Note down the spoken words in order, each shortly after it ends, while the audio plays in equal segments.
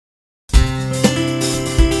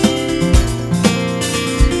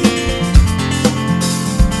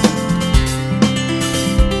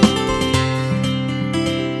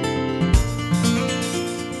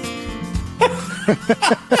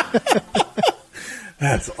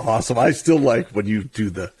That's awesome. I still like when you do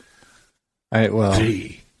the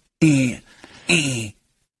G,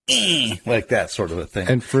 like that sort of a thing.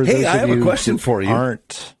 And for hey, those I of have you a question who for you.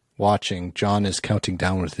 Aren't watching, John is counting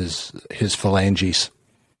down with his phalanges.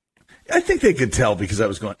 I think they could tell because I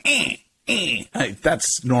was going,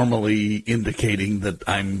 that's normally indicating that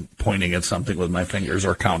I'm pointing at something with my fingers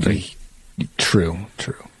or counting. True.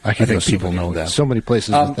 I think people know that. So many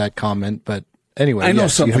places with that comment, but anyway. I know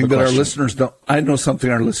yes, something that our listeners don't. I know something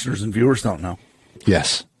our listeners and viewers don't know.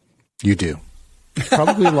 Yes, you do.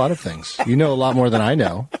 Probably a lot of things. You know a lot more than I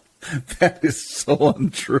know. That is so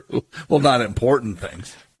untrue. Well, not important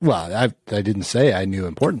things. Well, I didn't say I knew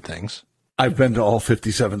important things. I've been to all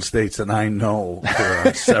 57 states, and I know there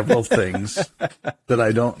are several things that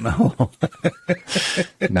I don't know.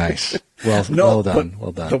 Nice. Well done.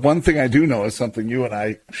 Well done. The one thing I do know is something you and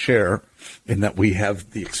I share, in that we have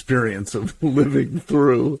the experience of living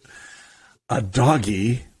through a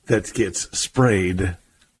doggy that gets sprayed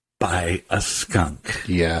by a skunk.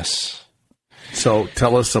 Yes. So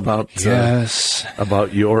tell us about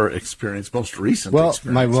your experience, most recent experience.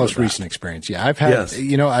 Well, my most recent experience. Yeah, I've had,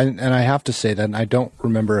 and I have to say that, and I don't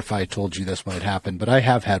remember if I told you this when it happened, but I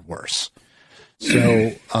have had worse.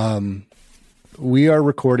 So we are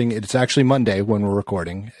recording. It's actually Monday when we're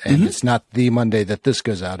recording, and it's not the Monday that this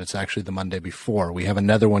goes out. It's actually the Monday before. We have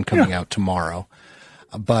another one coming out tomorrow.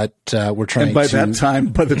 But we're trying and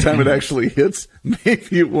by the time it actually hits,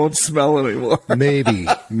 maybe it won't smell anymore.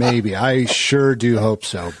 maybe. I sure do hope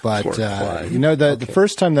so. But, the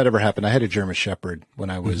first time that ever happened, I had a German Shepherd when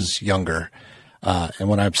I was younger. And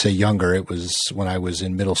when I say younger, it was when I was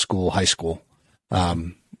in middle school, high school.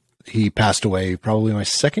 He passed away probably my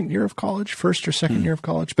second year of college, first or second year of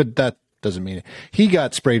college, but that doesn't mean it. He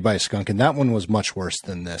got sprayed by a skunk, and that one was much worse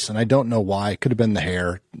than this. And I don't know why. It could have been the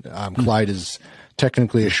hair. Clyde is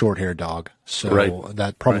technically a short-haired dog, so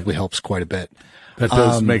that probably helps quite a bit. That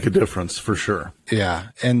does make a difference for sure. Yeah,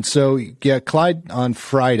 and so Clyde on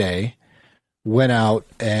Friday went out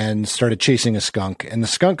and started chasing a skunk, and the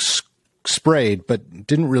skunk sprayed, but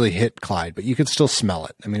didn't really hit Clyde, but you could still smell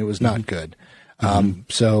it. I mean, it was not good.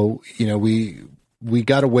 So we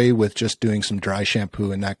got away with just doing some dry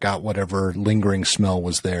shampoo, and that got whatever lingering smell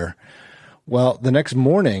was there. Well, the next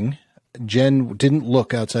morning, Jen didn't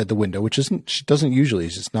look outside the window, she doesn't usually.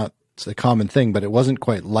 It's a common thing, but it wasn't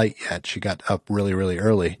quite light yet. She got up really, really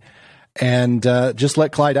early and just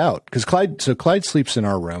let Clyde out. Because Clyde sleeps in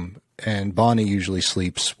our room, and Bonnie usually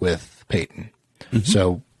sleeps with Peyton.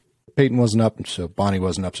 So Peyton wasn't up, so Bonnie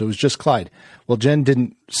wasn't up. So it was just Clyde. Well, Jen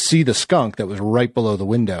didn't see the skunk that was right below the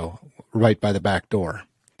window, right by the back door.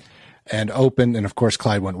 And opened, and of course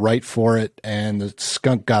Clyde went right for it, and the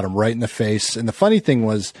skunk got him right in the face. And the funny thing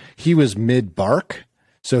was, he was mid-bark,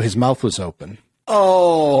 so his mouth was open.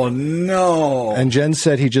 Oh, no. And Jen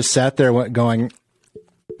said he just sat there going,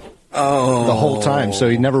 the whole time, so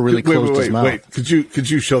he never really closed his mouth. Wait, could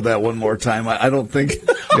you show that one more time? I don't think...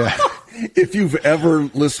 Yeah. If you've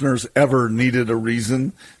listeners ever needed a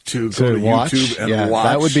reason to go to YouTube and watch.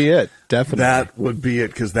 That would be it. Definitely. That would be it,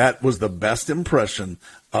 because that was the best impression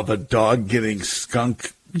of a dog getting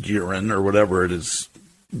skunk urine or whatever it is.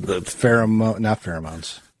 Not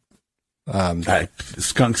pheromones.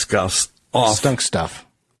 Skunk stuff. Skunk stuff.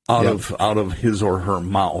 Out of his or her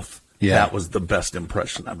mouth. Yeah. That was the best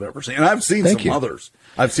impression I've ever seen. And I've seen others.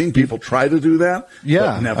 I've seen people try to do that. Yeah,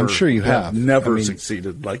 but never, I'm sure you have. Never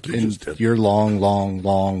succeeded like you just did. Your long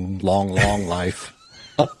life.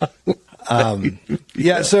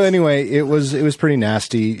 Yeah. So anyway, it was pretty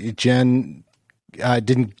nasty. Jen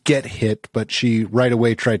didn't get hit, but she right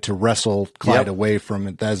away tried to wrestle Clyde away from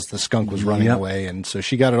it as the skunk was running away, and so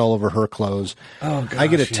she got it all over her clothes. Oh, gosh, I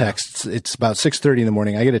get a text. It's about 6:30 in the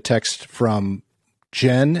morning. I get a text from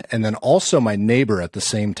Jen and then also my neighbor at the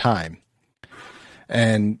same time.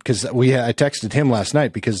 And because I texted him last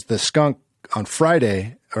night because the skunk on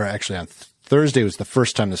Friday, or actually on Thursday was the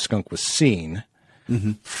first time the skunk was seen.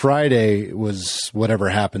 Friday was whatever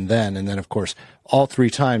happened then. And then of course, all three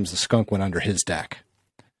times the skunk went under his deck.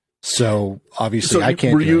 So obviously I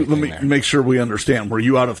can't do anything. Let me make sure we understand. Were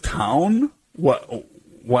you out of town? Why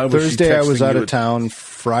was Thursday I was out of town.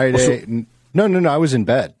 Friday. No. I was in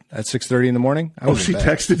bed at 6:30 in the morning. She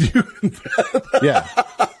texted you in bed? Yeah.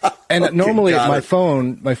 And normally my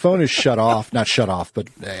phone is shut off, not shut off, but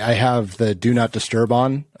I have the do not disturb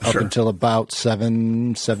on up until about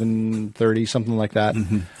 7:30, something like that.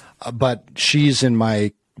 But she's in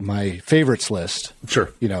my favorites list.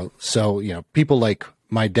 Sure. So, people like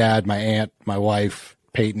my dad, my aunt, my wife,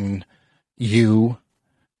 Peyton, you,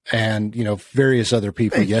 and, various other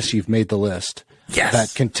people. Yes, you've made the list.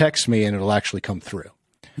 that can text me and it'll actually come through.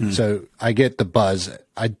 So I get the buzz.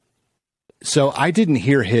 So I didn't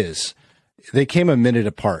hear his. They came a minute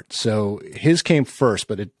apart. So his came first,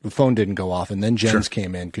 but the phone didn't go off. And then Jen's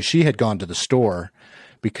came in because she had gone to the store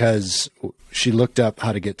because she looked up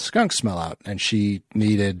how to get skunk smell out, and she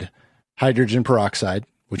needed hydrogen peroxide,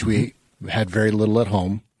 which we had very little at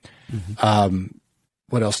home.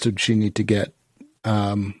 What else did she need to get?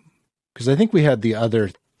 Because I think we had the other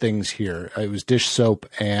things here. It was dish soap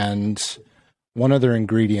and one other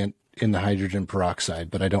ingredient in the hydrogen peroxide,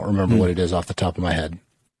 but I don't remember what it is off the top of my head.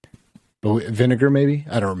 But vinegar, maybe?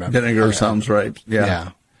 I don't remember. Vinegar sounds right.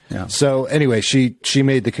 Yeah. So anyway, she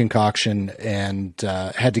made the concoction and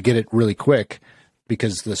had to get it really quick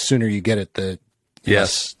because the sooner you get it, the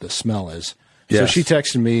less the smell is. So she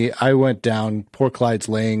texted me. I went down. Poor Clyde's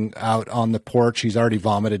laying out on the porch. He's already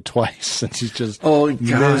vomited twice, and he's just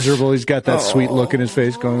miserable. He's got that sweet look in his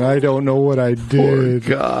face going, I don't know what I did.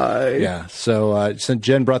 Poor guy. Yeah. So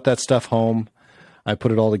Jen brought that stuff home. I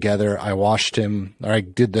put it all together. I washed him. Or I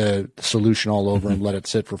did the solution all over and let it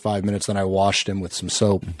sit for 5 minutes. Then I washed him with some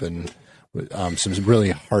soap and some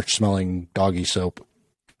really harsh-smelling doggy soap.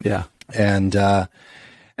 Yeah. And I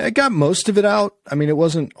got most of it out. I mean, it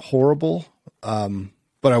wasn't horrible.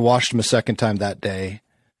 But I washed him a second time that day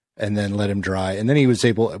and then let him dry. And then he was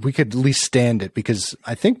we could at least stand it because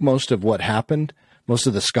I think most of what happened, most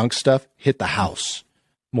of the skunk stuff hit the house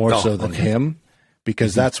more so than him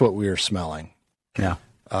because that's what we were smelling. Yeah.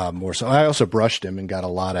 More so. I also brushed him and got a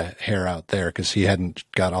lot of hair out there because he hadn't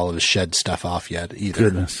got all of his shed stuff off yet either.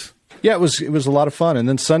 Goodness. Yeah, it was a lot of fun. And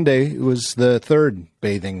then Sunday was the third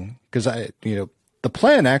bathing because the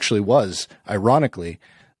plan actually was, ironically,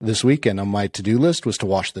 this weekend on my to-do list was to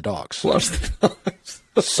wash the dogs. Wash the dogs.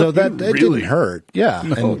 So that it didn't hurt. Yeah.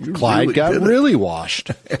 No, and Clyde got didn't. really washed.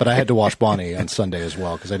 But I had to wash Bonnie on Sunday as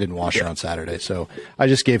well because I didn't wash her on Saturday. So I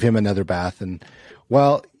just gave him another bath. And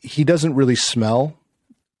while he doesn't really smell,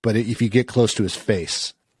 but if you get close to his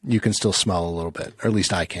face, you can still smell a little bit. Or at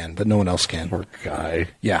least I can, but no one else can. Poor guy.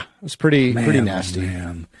 Yeah. It was pretty nasty.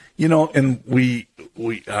 Man. And we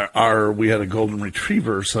had a golden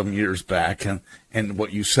retriever some years back, and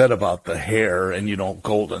what you said about the hair, and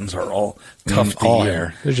Goldens are all tufty, all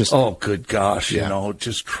hair. They're just good gosh,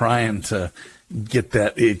 just trying to get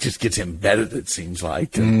that. It just gets embedded. It seems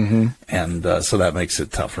like, and so that makes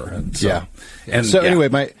it tougher. And so, anyway,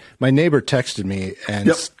 my neighbor texted me, and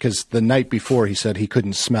because the night before he said he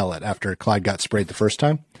couldn't smell it after Clyde got sprayed the first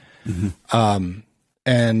time,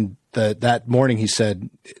 and that morning he said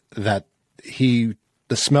that the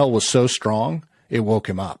smell was so strong it woke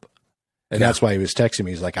him up, and that's why he was texting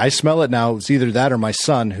me. He's like, I smell it now. It's either that or my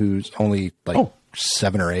son, who's only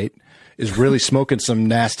 7 or 8, is really smoking some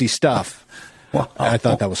nasty stuff. Wow. I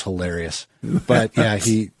thought that was hilarious. But yeah,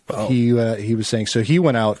 he was saying, so he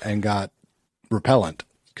went out and got repellent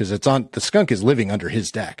because the skunk is living under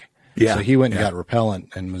his deck. Yeah. So he went and got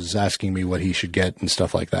repellent and was asking me what he should get and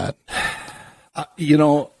stuff like that.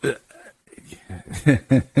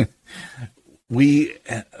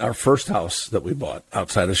 Our first house that we bought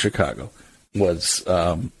outside of Chicago was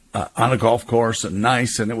on a golf course and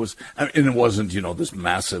nice, and it wasn't this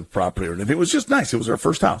massive property or anything. It was just nice. It was our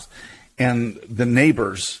first house, and the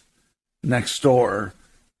neighbors next door,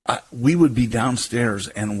 we would be downstairs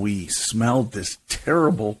and we smelled this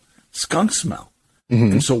terrible skunk smell,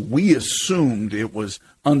 and so we assumed it was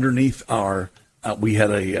underneath our. We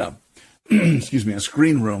had a a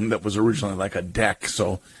screen room that was originally like a deck,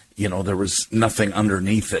 so there was nothing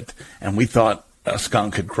underneath it, and we thought a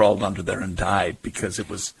skunk had crawled under there and died because it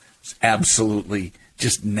was absolutely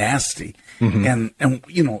just nasty. And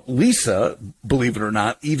Lisa, believe it or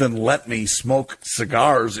not, even let me smoke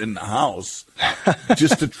cigars in the house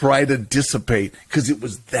just to try to dissipate because it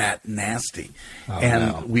was that nasty.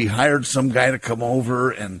 We hired some guy to come over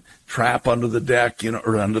and trap under the deck,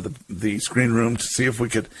 or under the screen room to see if we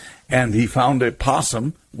could. And he found a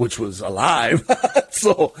possum, which was alive,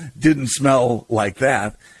 so didn't smell like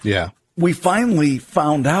that. Yeah. We finally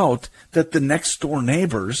found out that the next door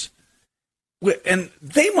neighbors, and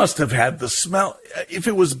they must have had the smell. If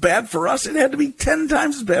it was bad for us, it had to be 10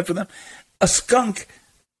 times as bad for them. A skunk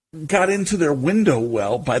got into their window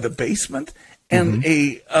well by the basement, and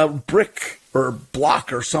a brick or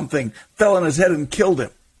block or something fell on his head and killed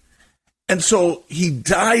him. And so he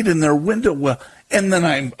died in their window well. And then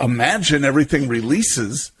I imagine everything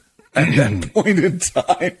releases at that point in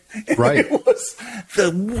time. Right. It was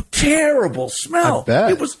the terrible smell. I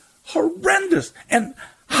bet. It was horrendous. And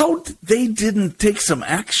how they didn't take some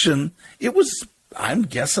action, it was I'm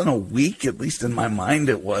guessing a week, at least in my mind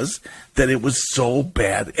it was, that it was so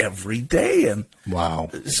bad every day. And wow.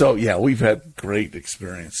 So, yeah, we've had great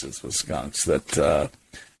experiences with skunks that,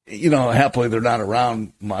 happily they're not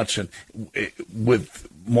around much. And with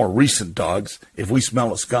more recent dogs, if we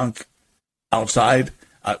smell a skunk outside,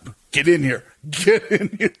 get in here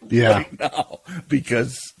right now,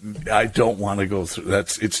 because I don't want to go through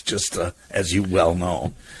that. It's just, as you well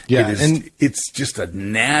know, it's just a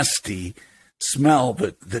nasty smell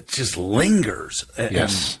that just lingers.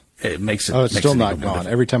 Yes. And it makes it. Oh, it's still not gone. Different.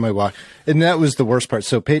 Every time I walk, and that was the worst part.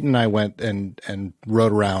 So Peyton and I went and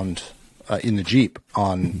rode around in the Jeep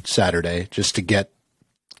on Saturday just to get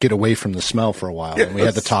away from the smell for a while. Yes. And we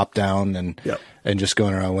had the top down and just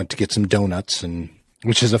going around. Went to get some donuts, and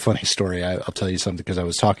which is a funny story. I'll tell you something, because I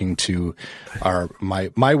was talking to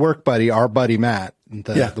my work buddy, our buddy Matt,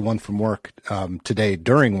 the one from work today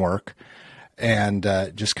during work. And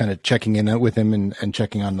just kind of checking in with him and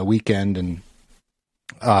checking on the weekend. And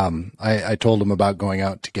I told him about going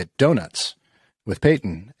out to get donuts with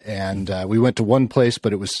Peyton. And we went to one place,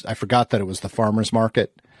 but I forgot that it was the farmer's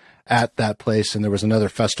market at that place. And there was another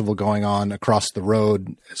festival going on across the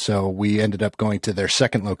road. So we ended up going to their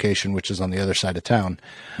second location, which is on the other side of town,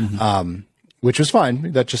 which was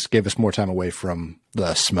fine. That just gave us more time away from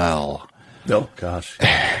the smell. Oh, gosh.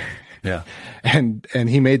 Yeah. And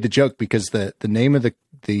he made the joke because the name of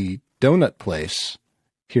the donut place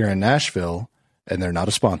here in Nashville, and they're not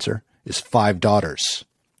a sponsor, is Five Daughters.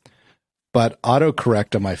 But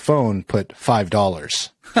autocorrect on my phone put $5.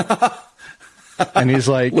 And he's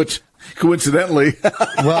like, which coincidentally,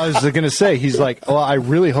 well, I was going to say, he's like, well, I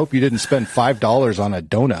really hope you didn't spend $5 on a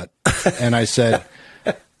donut. And I said,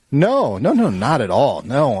 no, not at all.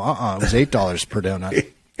 No, it was $8 per donut.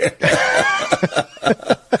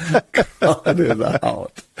 Cut it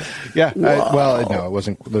out. Yeah. Wow. No, it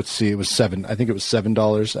wasn't. Let's see. It was $7. I think it was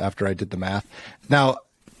 $7 after I did the math. Now,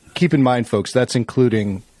 keep in mind, folks, that's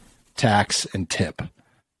including tax and tip.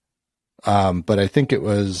 But I think it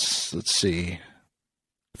was, let's see.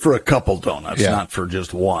 For a couple donuts, not for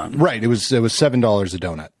just one. Right. It was $7 a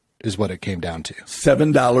donut is what it came down to.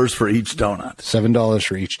 $7 for each donut. $7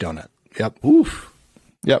 for each donut. Yep. Oof.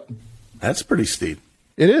 Yep. That's pretty steep.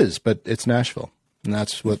 It is, but it's Nashville, and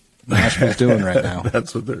that's what Nashville's doing right now.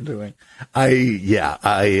 That's what they're doing. I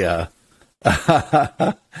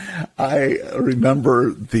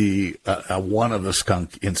remember the one of the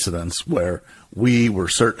skunk incidents where we were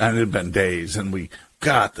certain, and it had been days, and we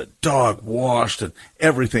got the dog washed and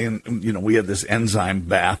everything. We had this enzyme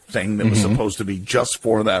bath thing that was supposed to be just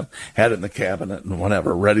for them, had it in the cabinet and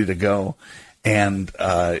whatever, ready to go. And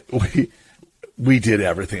we did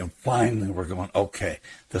everything, and finally we're going, okay,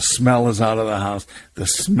 the smell is out of the house. The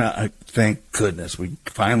smell, thank goodness, we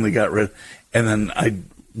finally got rid. And then I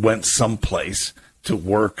went someplace to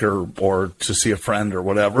work or to see a friend or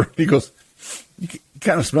whatever. He goes, you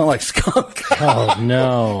kind of smell like skunk. Oh,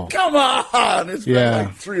 no. Come on. It's been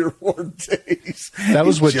like 3 or 4 days. That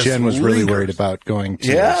was what Jen was really worried about going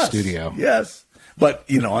to the studio. Yes. But,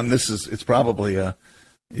 and it's probably I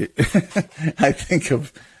think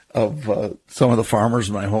of some of the farmers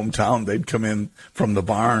in my hometown. They'd come in from the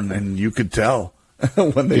barn, and you could tell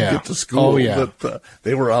when they get to school that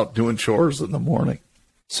they were out doing chores in the morning.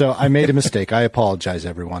 So I made a mistake. I apologize,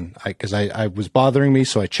 everyone, because I was bothering me,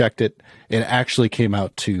 so I checked it. It actually came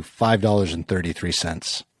out to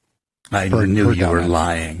 $5.33. I knew you were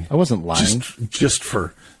lying. I wasn't lying. Just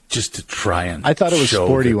to try and. I thought it was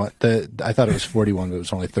 41. I thought it was 41, but it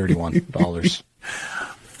was only $31.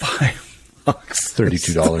 $5.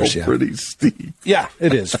 $32. Yeah, pretty steep. Yeah,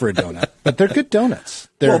 it is for a donut, but they're good donuts.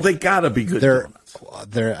 They gotta be good donuts.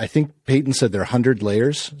 I think Peyton said they're 100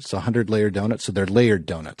 layers. It's 100-layer donuts, so they're layered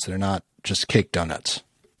donuts. They're not just cake donuts.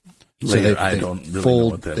 Layer, so I don't really know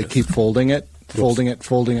what that is. They keep folding it, and folding it,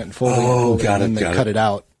 got it. And they cut it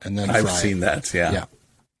out and then I've fry seen that. Yeah.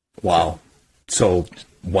 Wow. So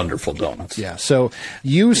wonderful donuts. Yeah. So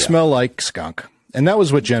you smell like skunk. And that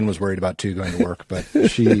was what Jen was worried about too, going to work. But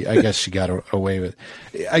I guess she got away with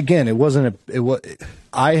it. Again,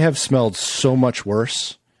 I have smelled so much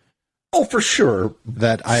worse. Oh, for sure.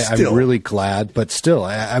 That I'm really glad, but still,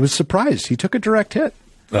 I was surprised. He took a direct hit.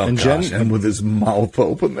 Oh, and gosh, and with his mouth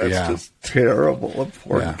open, that's just terrible. A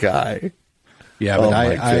poor guy. Yeah,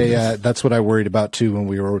 but that's what I worried about too when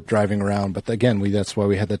we were driving around. But again, that's why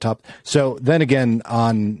we had the top. So then again,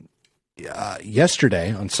 on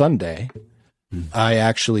yesterday, on Sunday, I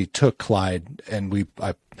actually took Clyde and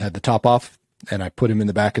I had the top off and I put him in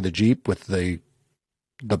the back of the Jeep with the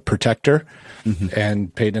protector,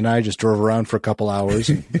 and Peyton and I just drove around for a couple hours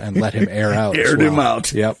and let him air out. Aired him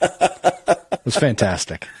out. Yep. was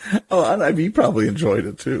fantastic. Oh, and I mean, you probably enjoyed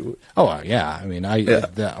it too. Oh, yeah. I mean,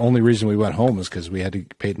 the only reason we went home is because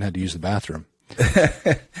Peyton had to use the bathroom.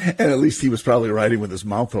 And at least he was probably riding with his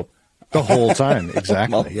mouth open. The whole time,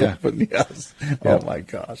 exactly. Yeah. Open, yes. Oh my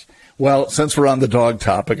gosh. Well, since we're on the dog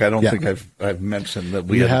topic, I don't think I've mentioned that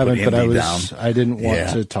we haven't put Indy down. I didn't want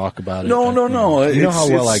to talk about it. No. You know how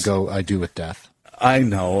well I do with death. I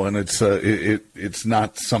know, and it's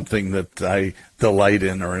not something that I delight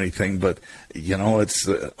in or anything, but it's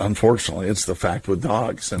unfortunately it's the fact with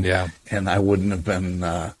dogs, and I wouldn't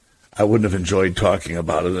have enjoyed talking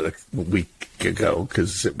about it a week ago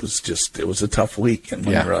because it was a tough week, and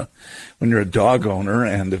when you're a dog owner,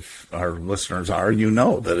 and if our listeners are,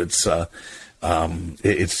 that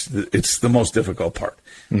it's the most difficult part,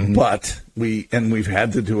 but we've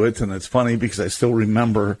had to do it, and it's funny because I still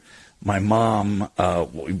remember. My mom,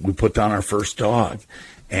 we put down our first dog,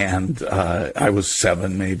 and I was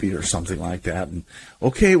 7 maybe or something like that. And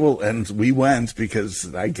and we went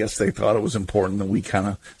because I guess they thought it was important that we kind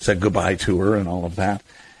of said goodbye to her and all of that.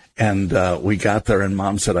 And we got there, and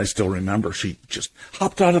Mom said, I still remember, she just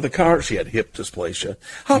hopped out of the car. She had hip dysplasia.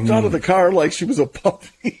 Hopped out of the car like she was a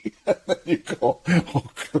puppy. And then you go, oh,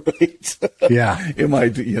 great. Yeah.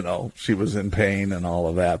 She was in pain and all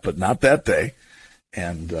of that, but not that day.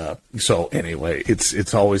 And so anyway,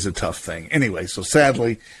 it's always a tough thing. Anyway, so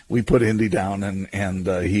sadly, we put Indy down, and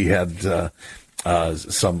he had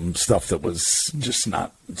some stuff that was just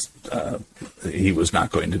not. He was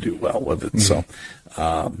not going to do well with it. So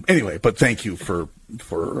anyway, but thank you for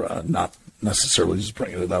not necessarily just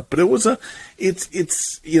bringing it up. But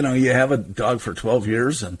it's you have a dog for 12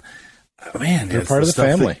 years and. Man, you're part of the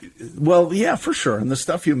family. Well, yeah, for sure. And the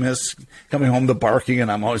stuff you miss coming home, the barking,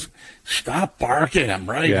 and I'm always, stop barking. I'm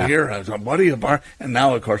right here. What are you barking? And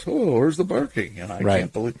now, of course, where's the barking? And I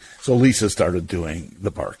can't believe. So Lisa started doing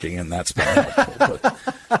the barking, and that's been helpful.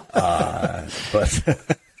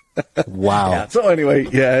 But wow. Yeah. So anyway,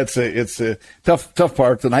 it's a tough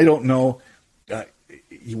part, and I don't know.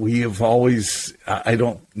 We have always. I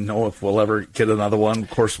don't know if we'll ever get another one.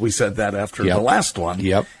 Of course, we said that after the last one.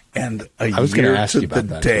 Yep. And a year to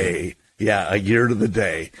the day, a year to the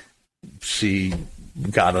day, she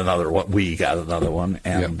got another one. We got another one,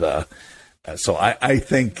 and so I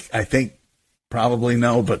think probably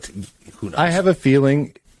no, but who knows? I have a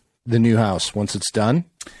feeling the new house once it's done,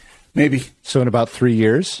 maybe. So in about 3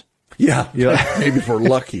 years, maybe if we're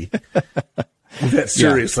lucky.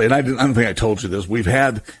 Seriously, and I don't think I told you this. We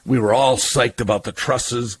were all psyched about the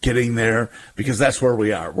trusses getting there because that's where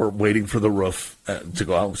we are. We're waiting for the roof to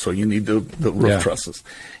go out, so you need the roof trusses.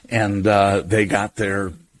 And they got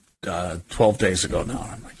there 12 days ago now.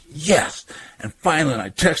 And I'm like, yes. And finally, I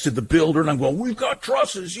texted the builder, and I'm going, we've got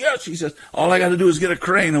trusses. Yes. He says, all I got to do is get a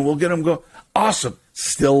crane, and we'll get them go. Awesome.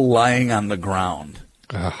 Still lying on the ground.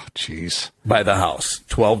 Oh, jeez. By the house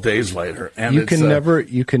 12 days later. And you can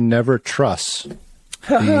never trust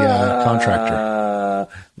the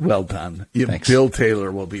contractor. Well done. Bill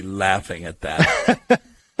Taylor will be laughing at that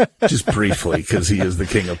just briefly because he is the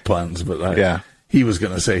king of puns. But he was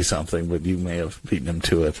going to say something, but you may have beaten him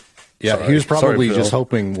to it. Yeah, sorry. He was probably just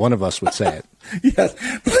hoping one of us would say it. Yes.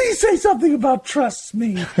 Please say something about trust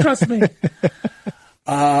me. Trust me.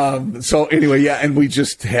 So anyway, and we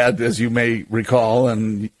just had, as you may recall,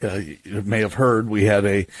 and you may have heard, we had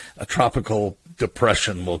a tropical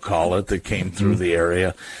depression, we'll call it, that came through the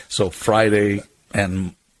area. So Friday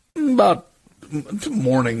and about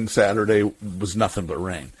morning Saturday was nothing but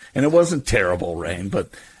rain. And it wasn't terrible rain, but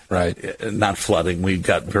not flooding. We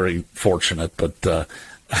got very fortunate, but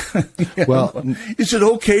is it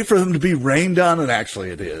okay for them to be rained on? And actually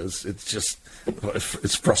it is. It's just...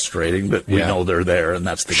 it's frustrating, but we know they're there, and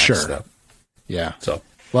that's the next step. Yeah. So,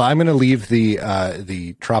 well, I'm going to leave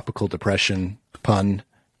the tropical depression pun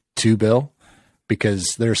to Bill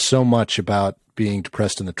because there's so much about being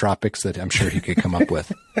depressed in the tropics that I'm sure he could come up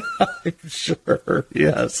with. I'm sure.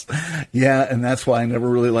 Yes. Yeah, and that's why I never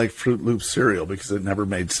really liked Fruit Loops cereal because it never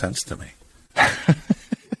made sense to me.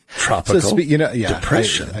 Tropical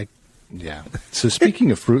depression. So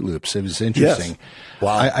speaking of Fruit Loops, it was interesting. Yes.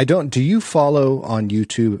 Wow. I don't. Do you follow on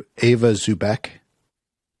YouTube Ava Zubek?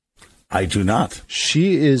 I do not.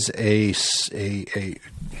 She is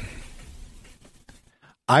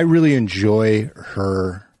I really enjoy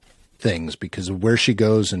her things because of where she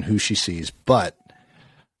goes and who she sees, but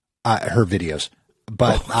her videos.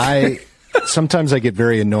 But sometimes I get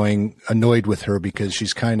very annoyed with her because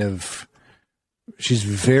she's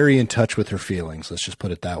very in touch with her feelings. Let's just put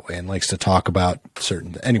it that way, and likes to talk about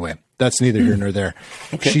certain. Anyway, that's neither here nor there.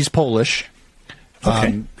 Okay. She's Polish.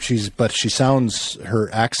 Okay. But she sounds. Her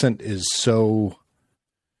accent is so.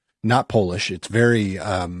 not Polish. It's very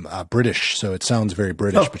British, so it sounds very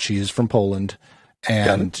British, but she is from Poland.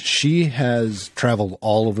 And she has traveled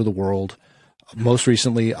all over the world. Most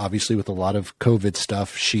recently, obviously, with a lot of COVID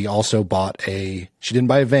stuff, she also she didn't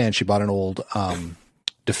buy a van, she bought an old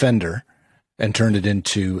Defender and turned it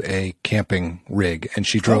into a camping rig. And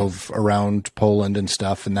she drove around Poland and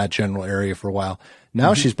stuff in that general area for a while.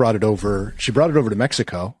 Now she's brought it over. She brought it over to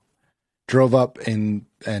Mexico, drove up and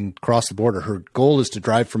crossed the border. Her goal is to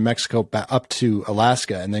drive from Mexico back up to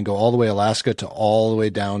Alaska and then go all the way Alaska to all the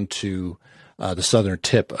way down to the southern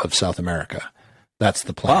tip of South America. That's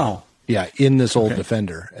the plan. Wow. Yeah, in this old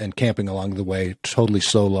Defender and camping along the way, totally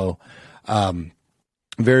solo.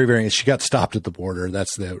 Very, very. She got stopped at the border.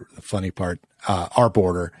 That's the funny part. Our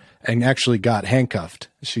border, and actually got handcuffed.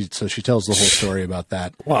 So she tells the whole story about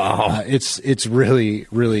that. Wow. It's really,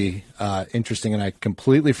 really interesting, and I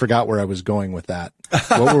completely forgot where I was going with that.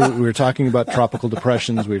 We were talking about tropical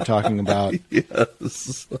depressions. We were talking about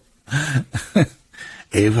yes,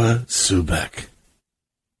 Ava Subek.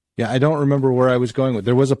 Yeah, I don't remember where I was going with.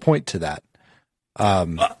 There was a point to that.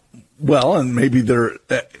 Well, and maybe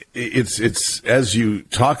it's as you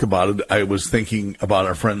talk about it, I was thinking about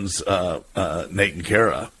our friends Nate and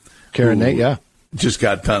Kara. Kara and Nate, yeah. Just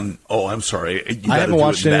got done. Oh, I'm sorry. I haven't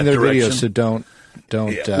watched any of their videos, so don't.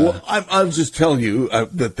 Yeah. Well, I was just telling you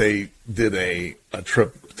that they did a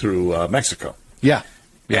trip through Mexico. Yeah.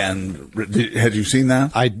 And had you seen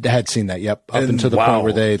that? I had seen that, yep. Up until the point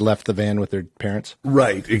where they left the van with their parents.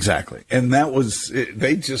 Right, exactly. And that was,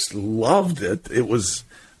 they just loved it. It was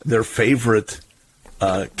their favorite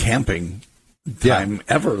camping time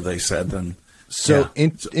ever, they said. And so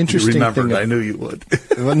interesting. You remembered, I knew you would.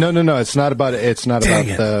 Well, no. It's not about it. It's not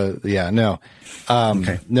about no.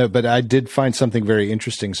 No, but I did find something very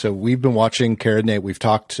interesting. So we've been watching Kara and Nate. We've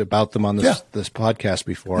talked about them on this podcast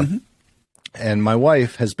before. Mm-hmm. And my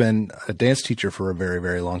wife has been a dance teacher for a very,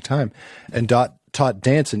 very long time and taught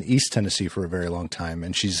dance in East Tennessee for a very long time.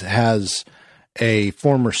 And she has a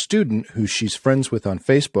former student who she's friends with on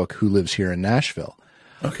Facebook who lives here in Nashville.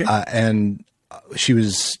 Okay. And she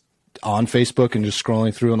was on Facebook and just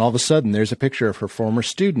scrolling through, and all of a sudden there's a picture of her former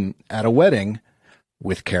student at a wedding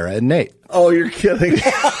with Kara and Nate. Oh, you're kidding.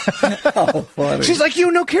 How funny. She's like,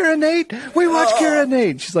 you know Kara and Nate? We watch Kara and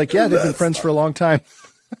Nate. She's like, yeah, they've been friends for a long time.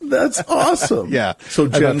 That's awesome. Yeah. So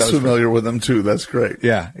Jen's familiar with them too. That's great.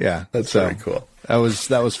 Yeah. That's very cool. That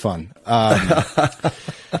was fun.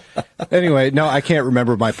 Anyway, no, I can't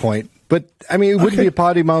remember my point. But, I mean, it wouldn't be a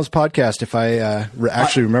Potty Mouse podcast if I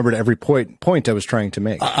actually remembered every point I was trying to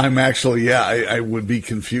make. I'm actually, I would be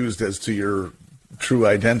confused as to your true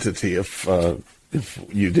identity if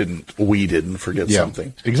we didn't forget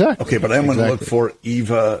something. Exactly. Okay, but I'm going to look for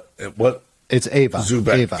Eva. What? It's Ava.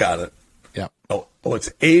 Zubek. Ava. Got it. Yeah. Oh, it's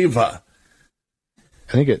Ava.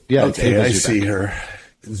 I think it. Yeah. Okay, Ava I Zubek. see her.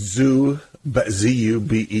 Zubek.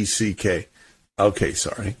 Okay,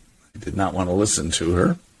 sorry, I did not want to listen to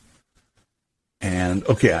her. And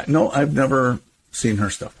I've never seen her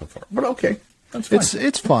stuff before, but okay, that's fine.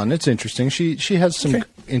 It's fun. It's interesting. She has some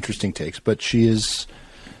interesting takes, but she is.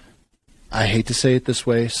 I hate to say it this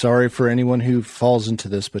way. Sorry for anyone who falls into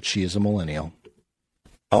this, but she is a millennial.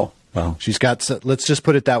 Oh. Well, she's got, let's just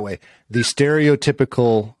put it that way. The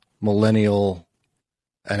stereotypical millennial,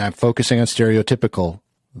 and I'm focusing on stereotypical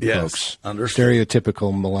folks. Understood.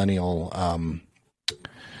 Stereotypical millennial,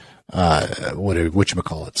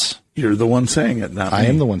 whatchamacallits. You're the one saying it, not me. I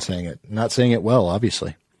am the one saying it. Not saying it well,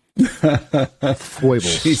 obviously.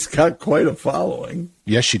 Foibles. She's got quite a following.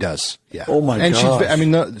 Yes, she does. Yeah. Oh my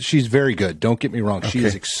god. She's very good. Don't get me wrong. She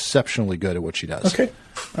is exceptionally good at what she does. Okay.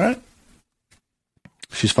 All right.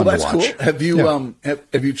 She's fun to watch. Cool. Have you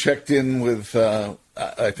have you checked in with? I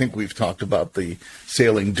think we've talked about the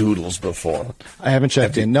Sailing Doodles before. I haven't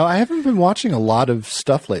checked in. No, I haven't been watching a lot of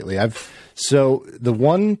stuff lately. So the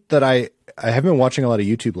one that I haven't been watching a lot of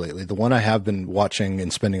YouTube lately. The one I have been watching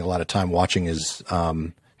and spending a lot of time watching is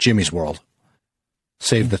Jimmy's World.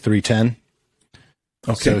 Save the 310.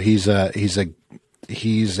 Okay. So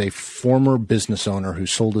he's a former business owner who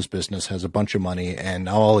sold his business, has a bunch of money, and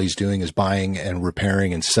all he's doing is buying and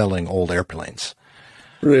repairing and selling old airplanes.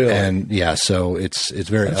 Really? And so it's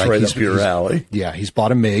very that's right up your alley. Yeah, he's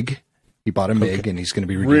bought a MiG. He bought a MiG, and he's going to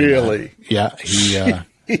be really. That. Yeah,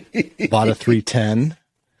 he bought a 310,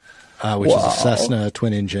 which is a Cessna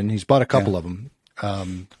twin engine. He's bought a couple of them.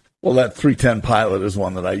 Well, that 310 Pilot is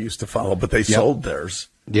one that I used to follow, but they sold theirs.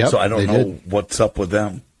 Yep, so I don't know what's up with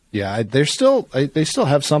them. Yeah, they still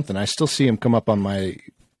have something. I still see them come up on my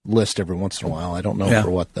list every once in a while. I don't know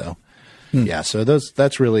for what though. Yeah, so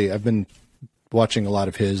that's really, I've been watching a lot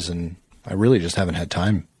of his, and I really just haven't had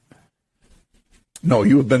time. No,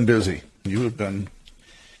 you have been busy. You have been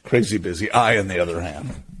crazy busy. I, on the other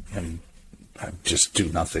hand, I just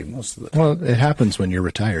do nothing most of the time. Well, it happens when you're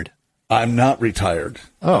retired. I'm not retired.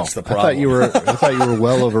 Oh, that's the problem. I thought you were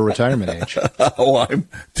well over retirement age. Oh, I'm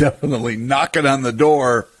definitely knocking on the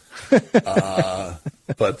door.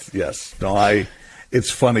 But yes, no,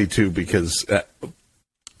 it's funny too because,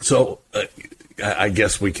 I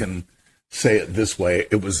guess we can say it this way.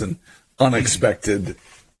 It was an unexpected,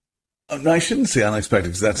 no, I shouldn't say unexpected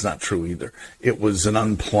because that's not true either. It was an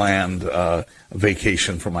unplanned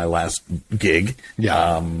vacation for my last gig.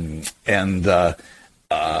 Yeah.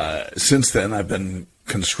 Since then, I've been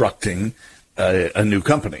constructing a new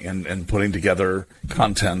company and putting together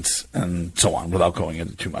content and so on without going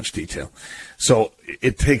into too much detail. So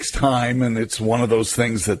it takes time, and it's one of those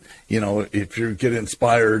things that, if you get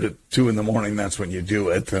inspired at 2 a.m, that's when you do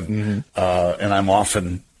it. And and I'm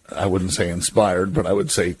often, I wouldn't say inspired, but I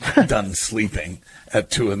would say done sleeping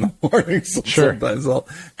at 2 a.m. So sure. Sometimes I'll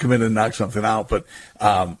come in and knock something out. But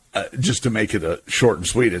just to make it short and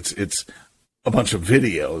sweet, it's a bunch of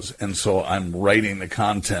videos, and so I'm writing the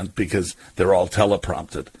content because they're all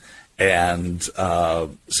teleprompted. And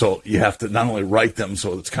so you have to not only write them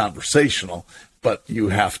so it's conversational, but you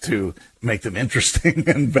have to make them interesting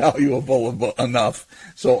and valuable enough.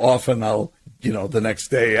 So often I'll, the next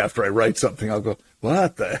day after I write something, I'll go,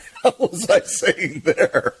 what the hell was I saying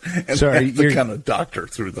there? And so have to kind of doctor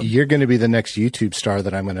through them. You're going to be the next YouTube star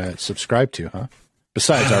that I'm going to subscribe to, huh?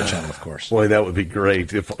 Besides our channel, of course. Boy, that would be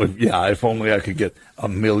great. If only I could get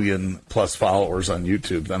 1 million plus followers on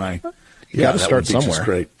YouTube, then got to start somewhere. Just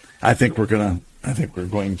great. I think we're going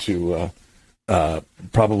to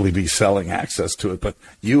probably be selling access to it, but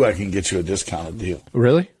I can get you a discounted deal.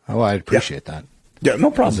 Really? Oh, I'd appreciate that. Yeah,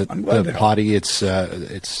 no problem. I'm glad the potty. It's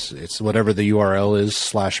whatever the URL is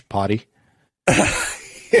 /potty.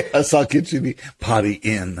 Yes, I'll get you the potty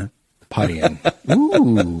in. Potty in.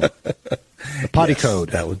 Ooh. The potty code.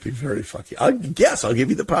 That would be very funky. I'll give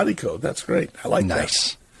you the potty code. That's great. I like that.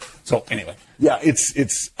 Nice. So anyway, yeah,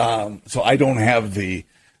 it's so I don't have the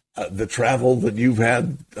travel that you've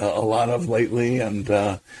had a lot of lately,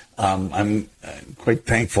 and I'm quite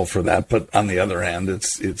thankful for that. But on the other hand,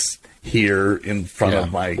 it's here in front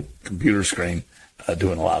of my computer screen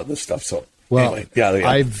doing a lot of this stuff. So anyway,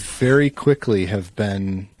 I very quickly have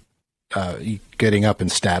been getting up in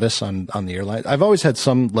status on the airline. I've always had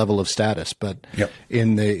some level of status, but so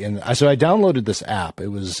I downloaded this app. It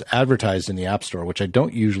was advertised in the App Store, which I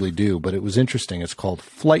don't usually do, but it was interesting. It's called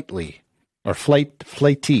Flightly or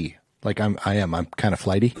Flighty. Like I'm kind of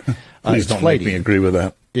flighty. Please don't make me agree with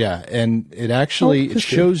that. Yeah, and it actually it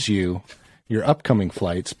shows you your upcoming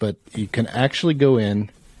flights, but you can actually go in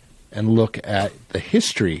and look at the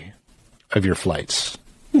history of your flights.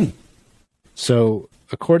 So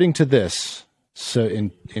according to this,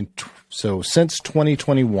 since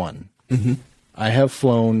 2021, I have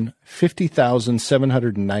flown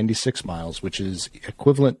 50,796 miles, which is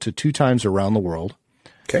equivalent to 2 times around the world.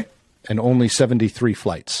 Okay. And only 73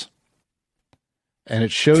 flights. And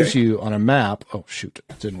it shows you on a map. Oh, shoot.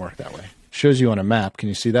 It didn't work that way. It shows you on a map. Can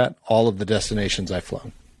you see that? All of the destinations I've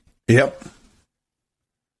flown. Yep.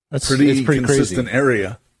 It's pretty crazy. consistent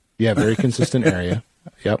area. Yeah, very consistent area.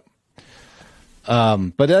 Yep.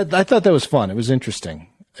 But I thought that was fun. It was interesting,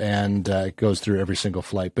 and it goes through every single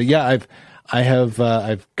flight. But yeah,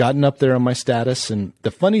 I've gotten up there on my status, and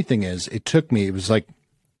the funny thing is, it was like,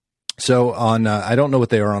 so on. I don't know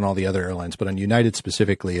what they are on all the other airlines, but on United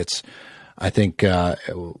specifically, it's I think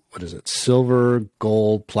what is it? Silver,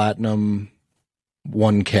 gold, platinum,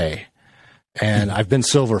 1K, and I've been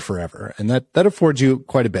silver forever, and that affords you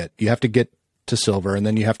quite a bit. You have to get to silver, and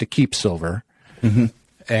then you have to keep silver.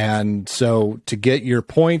 And so to get your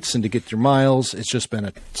points and to get your miles, it's just been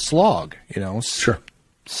a slog, Sure.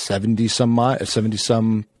 70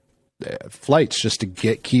 some flights just to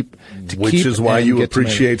keep. Which is why you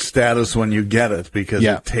appreciate status when you get it, because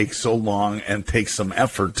it takes so long and takes some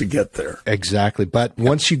effort to get there. Exactly. But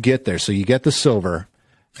once you get there, so you get the silver,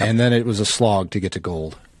 and then it was a slog to get to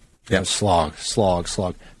gold. Yeah. Slog.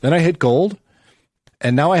 Then I hit gold,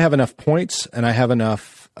 and now I have enough points, and I have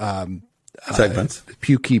enough segments.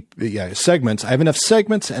 Segments. I have enough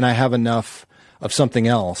segments, and I have enough of something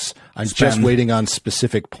else. I'm just waiting on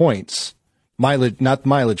specific points. Not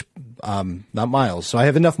mileage, not miles. So I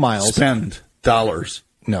have enough miles. Spend dollars.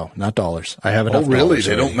 No, not dollars. I have enough. Oh, really? Dollars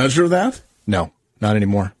they don't measure that? No, not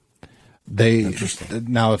anymore.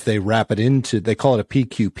 Now if they wrap it into, they call it a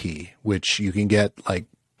PQP, which you can get like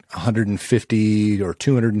 150 or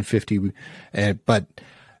 250, but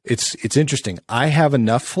it's interesting. I have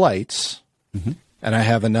enough flights and I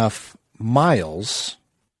have enough miles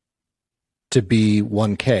to be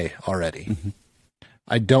 1K already. Mm-hmm.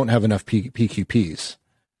 I don't have enough PQPs,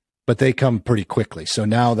 but they come pretty quickly. So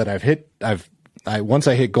now that once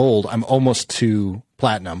I hit gold, I'm almost to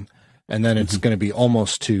platinum, and then it's going to be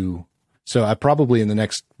almost to. So I probably in the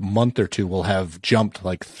next month or two will have jumped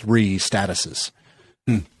like 3 statuses.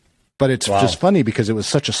 But it's just funny because it was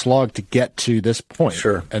such a slog to get to this point.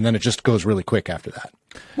 Sure. And then it just goes really quick after that.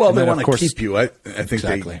 Well, they want to keep you. I think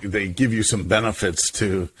exactly. they give you some benefits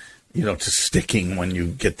to, to sticking when you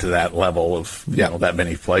get to that level of, that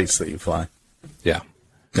many flights that you fly. Yeah.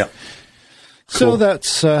 Yeah. Cool. So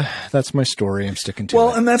that's my story. I'm sticking to it.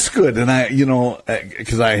 Well, and that's good. And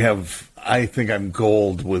because I think I'm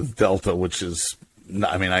gold with Delta, which is,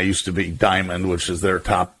 I used to be diamond, which is their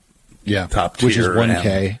top tier, which is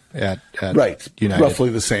 1K at right, United. Roughly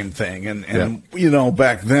the same thing. And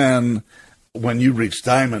back then, when you reached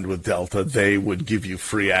diamond with Delta, they would give you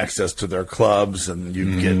free access to their clubs, and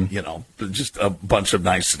you'd get just a bunch of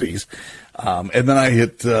niceties. And then I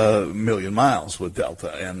hit a million miles with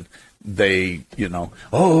Delta, and they,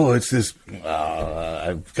 it's this.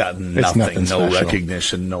 I've gotten nothing, no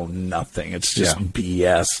recognition, no nothing. It's just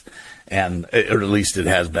BS. And or at least it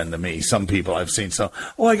has been to me. Some people I've seen. So,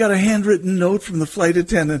 I got a handwritten note from the flight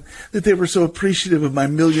attendant that they were so appreciative of my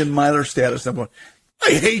million miler status. I'm going,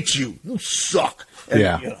 I hate you. You suck.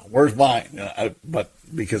 And, where's mine? But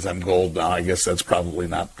because I'm gold now, I guess that's probably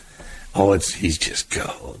not. He's just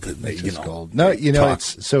gold. And they, gold. No,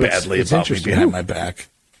 it's so badly it's about me interesting. behind my back.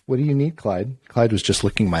 What do you need, Clyde? Clyde was just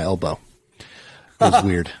licking my elbow. It was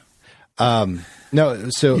weird. No,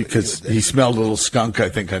 so because he smelled a little skunk, I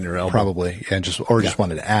think, on your elbow. Probably, and just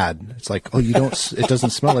wanted to add. It's like, you don't. It doesn't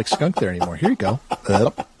smell like skunk there anymore. Here you go.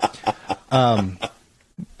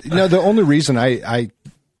 The only reason I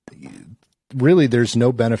really, there's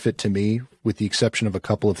no benefit to me, with the exception of a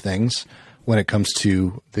couple of things, when it comes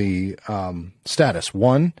to the status.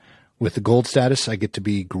 One, with the gold status, I get to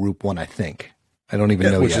be Group 1, I think. I don't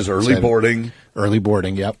even know which yet. Which is early boarding. Early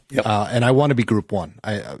boarding, yep. And I want to be Group 1.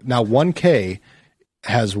 Now, 1K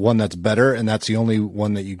has one that's better, and that's the only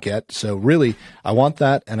one that you get. So really, I want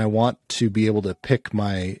that, and I want to be able to pick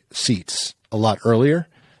my seats a lot earlier.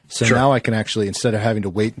 So now I can actually, instead of having to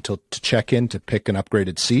wait until to check in to pick an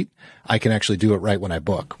upgraded seat, I can actually do it right when I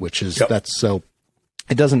book, which is that's so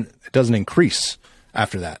it doesn't increase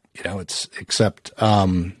after that. It's except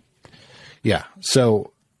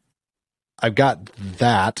So I've got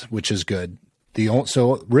that, which is good.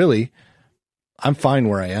 So really, I'm fine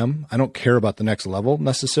where I am. I don't care about the next level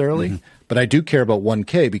necessarily, but I do care about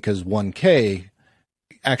 1K because 1K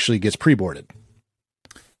actually gets pre-boarded.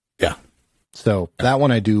 Yeah. So that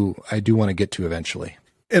one I do want to get to eventually.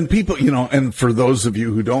 And people, and for those of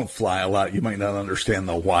you who don't fly a lot, you might not understand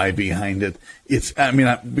the why behind it.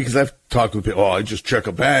 Because I've talked with people, I just check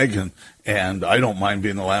a bag and I don't mind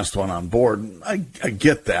being the last one on board. I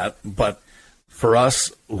get that, but for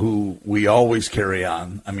us, who we always carry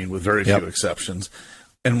on, with very few exceptions,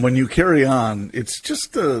 and when you carry on, it's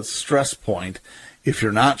just a stress point. If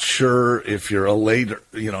you're not sure, if you're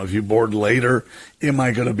if you board later, am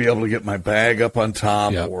I going to be able to get my bag up on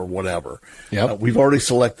top or whatever? We've already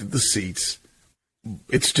selected the seats.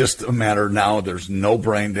 It's just a matter now. There's no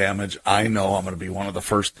brain damage. I know I'm going to be one of the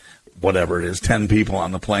first, whatever it is, 10 people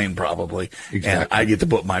on the plane probably. Exactly. And I get to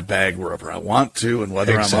put my bag wherever I want to, and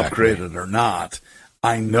whether I'm upgraded or not,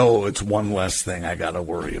 I know it's one less thing I got to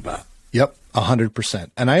worry about. Yep,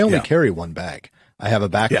 100%. And I only carry one bag. I have a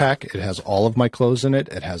backpack. It has all of my clothes in it.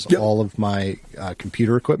 It has all of my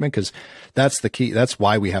computer equipment, because that's the key. That's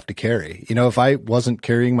why we have to carry. If I wasn't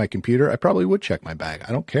carrying my computer, I probably would check my bag.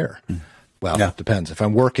 I don't care. Well, it depends. If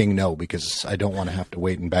I'm working, no, because I don't want to have to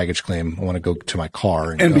wait in baggage claim. I want to go to my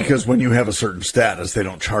car. And because when you have a certain status, they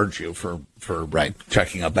don't charge you for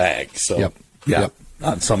checking a bag. So,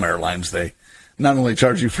 on some airlines, they not only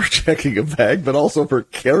charge you for checking a bag, but also for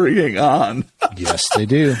carrying on. Yes, they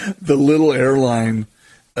do. The little airline.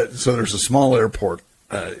 So there's a small airport.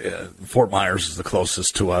 Fort Myers is the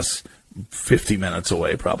closest to us, 50 minutes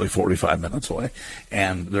away, probably 45 minutes away.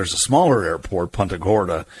 And there's a smaller airport, Punta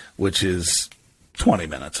Gorda, which is 20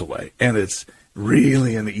 minutes away. And it's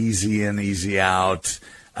really an easy in, easy out.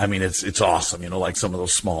 It's awesome, like some of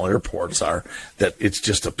those small airports are, that it's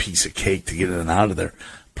just a piece of cake to get in and out of there.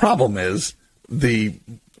 Problem is, the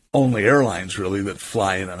only airlines really that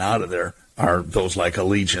fly in and out of there are those like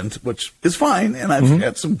Allegiant, which is fine. And I've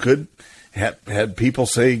had some had people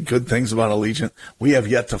say good things about Allegiant. We have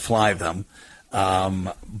yet to fly them.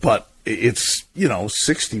 But it's,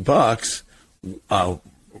 $60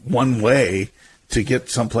 one way to get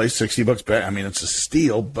someplace $60 back. I mean, it's a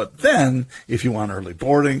steal. But then if you want early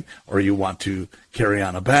boarding or you want to carry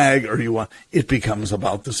on a bag or it becomes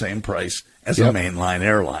about the same price as a mainline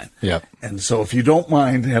airline. Yep. And so if you don't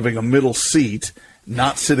mind having a middle seat,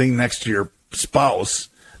 not sitting next to your spouse,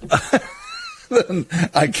 then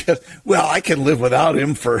I can live without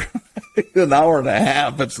him for an hour and a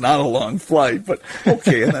half. It's not a long flight, but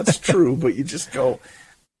okay, and that's true. But you just go,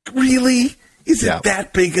 really? Is it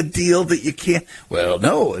that big a deal that you can't? Well,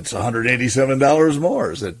 no, it's $187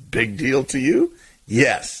 more. Is it a big deal to you?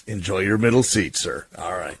 Yes. Enjoy your middle seat, sir.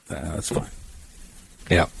 All right. That's fine.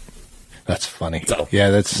 Yeah. That's funny. So,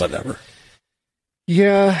 that's whatever.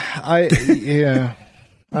 Yeah. I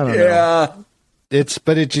don't know.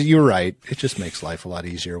 You're right. It just makes life a lot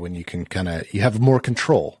easier when you can you have more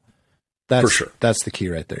control. That's, for sure. That's the key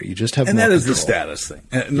right there. You just have more control. And that is the status thing.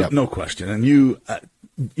 No question. And you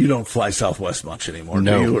don't fly Southwest much anymore,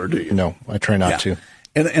 do you? Or do you? No, I try not to.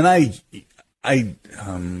 And I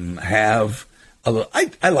have a little,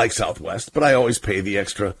 I like Southwest, but I always pay the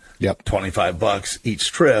extra $25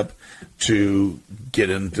 each trip to get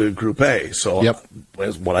into Group A. So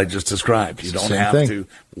as what I just described, you don't have to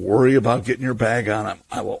worry about getting your bag on.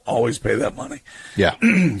 I will always pay that money. Yeah.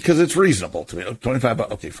 Because it's reasonable to me.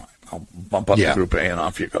 $25, okay, fine. I'll bump up to Group A and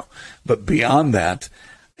off you go. But beyond that,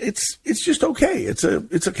 it's just okay. It's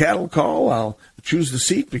a cattle call. I'll choose the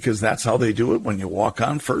seat because that's how they do it. When you walk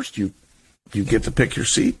on first, you get to pick your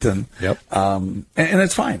seat, and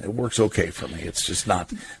it's fine. It works okay for me. It's just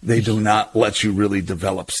not. They do not let you really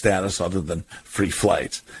develop status other than free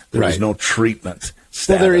flights. There is no treatment status.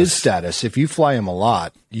 Well, there is status. If you fly them a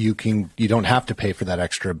lot, you don't have to pay for that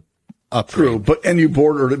extra upgrade. True, and you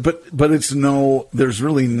board early, but it's there's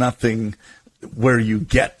really nothing where you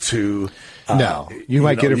get to. No, you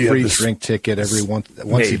might get a free drink ticket every once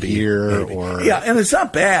a year, or and it's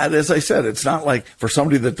not bad. As I said, it's not like for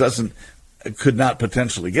somebody that could not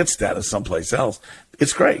potentially get status someplace else.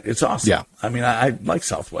 It's great. It's awesome. Yeah. I mean, I like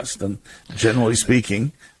Southwest, and generally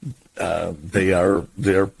speaking, they're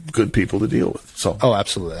good people to deal with. So,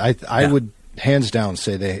 absolutely. I would hands down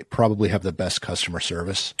say they probably have the best customer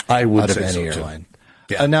service out of any airline.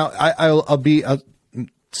 Yeah. Now, I'll be.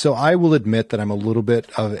 So I will admit that I'm a little bit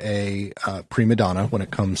of a prima donna when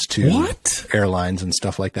it comes to airlines and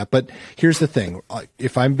stuff like that. But here's the thing: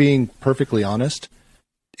 if I'm being perfectly honest,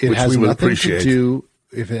 it has nothing to do.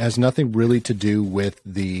 If it has nothing really to do with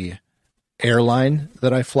the airline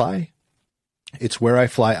that I fly, it's where I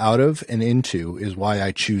fly out of and into is why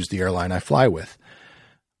I choose the airline I fly with.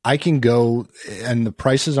 I can go, and the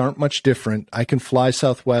prices aren't much different. I can fly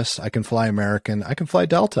Southwest. I can fly American. I can fly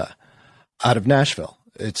Delta out of Nashville.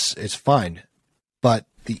 It's fine. But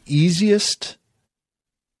the easiest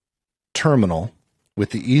terminal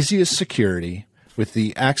with the easiest security, with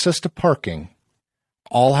the access to parking,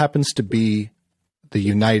 all happens to be the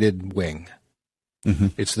United wing. Mm-hmm.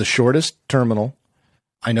 It's the shortest terminal.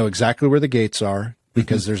 I know exactly where the gates are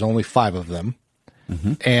because there's only 5 of them.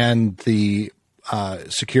 Mm-hmm. And the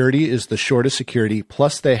security is the shortest security.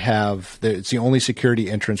 Plus it's the only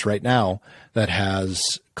security entrance right now that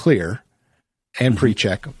has clear and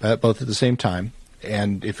pre-check, both at the same time.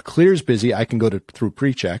 And if clear's busy, I can go through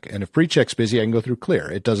pre-check. And if pre-check's busy, I can go through clear.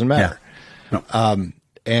 It doesn't matter. Yeah. No.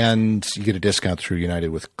 And you get a discount through United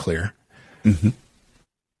with clear. Mm-hmm.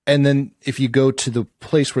 And then if you go to the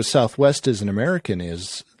place where Southwest is and American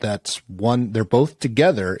is, they're both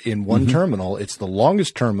together in one terminal. It's the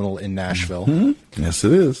longest terminal in Nashville. Mm-hmm. Yes,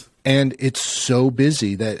 it is. And it's so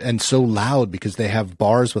busy and so loud because they have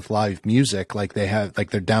bars with live music, like they have,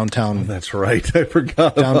 like they're downtown. Oh, that's right. I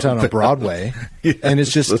forgot. Downtown on Broadway. Yes, and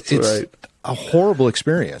it's just, a horrible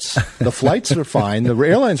experience. The flights are fine. The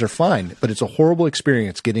airlines are fine, but it's a horrible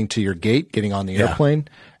experience getting to your gate, getting on the airplane,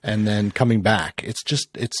 and then coming back. It's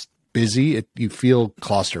busy. You feel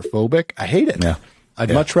claustrophobic. I hate it. Yeah.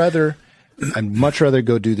 I'd much rather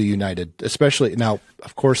go do the United, especially now.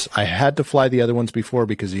 Of course, I had to fly the other ones before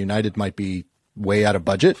because the United might be way out of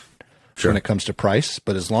budget when it comes to price.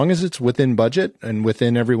 But as long as it's within budget and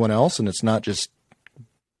within everyone else, and it's not just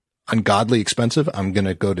ungodly expensive, I'm going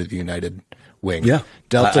to go to the United wing. Yeah,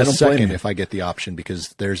 Delta second if I get the option because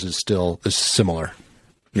theirs is similar.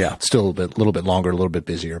 Yeah, still a little bit longer, a little bit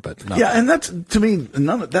busier, but not and that's to me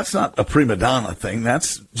that's not a prima donna thing.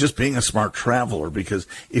 That's just being a smart traveler because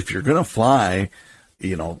if you're going to fly,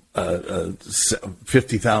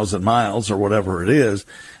 50,000 miles or whatever it is,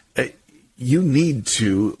 you need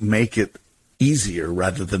to make it easier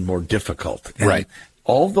rather than more difficult. And right.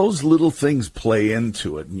 all those little things play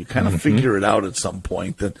into it, and you kind of figure it out at some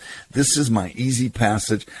point that this is my easy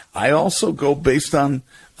passage. I also go based on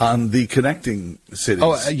the connecting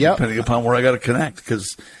cities, depending upon where I got to connect,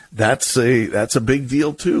 because that's a big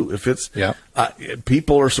deal too. If it's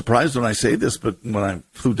people are surprised when I say this, but when I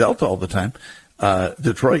flew Delta all the time,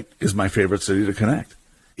 Detroit is my favorite city to connect.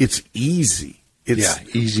 It's easy. It's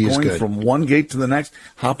easy is going good. from one gate to the next,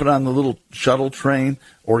 hopping on the little shuttle train,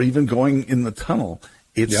 or even going in the tunnel.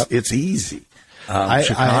 It's easy.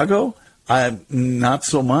 Chicago, I'm not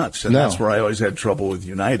so much, and that's where I always had trouble with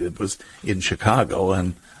United, was in Chicago,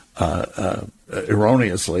 and ironically,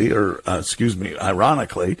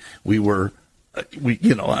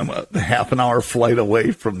 I'm a half an hour flight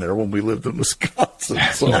away from there when we lived in Wisconsin.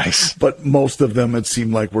 So, nice. But most of them, it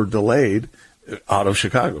seemed like we're delayed out of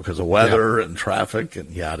Chicago because of weather and traffic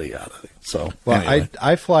and yada yada. So, anyway.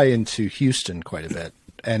 I fly into Houston quite a bit,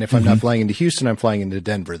 and if I'm not flying into Houston, I'm flying into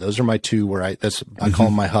Denver. Those are my two where I call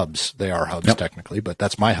them my hubs. They are hubs technically, but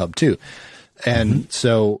that's my hub too. And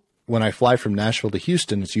so when I fly from Nashville to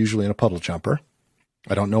Houston, it's usually in a puddle jumper.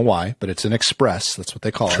 I don't know why, but it's an express. That's what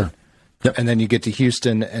they call it. Yep. And then you get to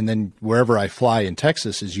Houston, and then wherever I fly in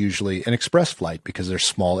Texas is usually an express flight because they're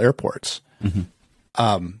small airports.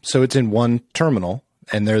 So it's in one terminal,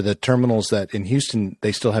 and they're the terminals that in Houston,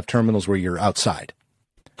 they still have terminals where you're outside.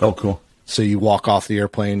 Oh, cool. So you walk off the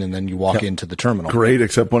airplane and then you walk into the terminal. Great,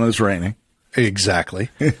 except when it's raining. Exactly.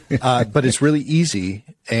 But it's really easy.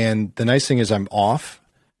 And the nice thing is I'm off,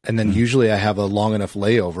 and then usually I have a long enough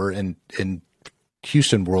layover in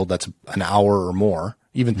Houston world that's an hour or more,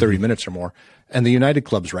 even 30 minutes or more. And the United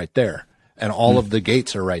Club's right there, and all of the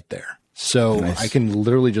gates are right there. So I can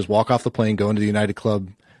literally just walk off the plane, go into the United Club,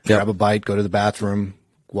 grab a bite, go to the bathroom,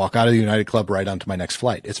 walk out of the United Club right onto my next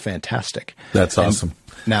flight. It's fantastic. That's awesome.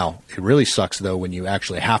 Now, it really sucks, though, when you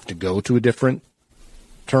actually have to go to a different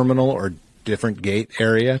terminal or different gate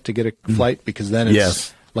area to get a flight, because then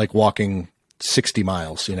it's like walking 60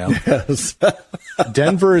 miles, Yes.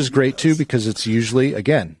 Denver is great, too, because it's usually,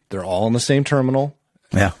 again, they're all in the same terminal.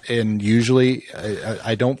 Yeah. And usually,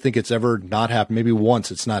 I don't think it's ever not happened. Maybe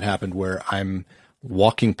once it's not happened where I'm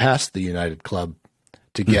walking past the United Club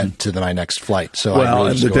to get to my next flight. So I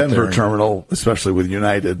really and the Denver terminal, especially with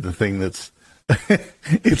United, the thing that's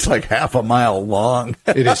it's like half a mile long.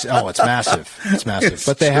 It is. Oh, it's massive. It's massive.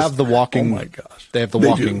 But they have the walking. Oh my gosh! They have the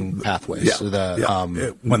walking pathways. Yeah,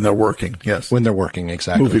 so when they're working, yes. When they're working,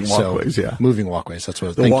 exactly. Moving walkways, moving walkways. That's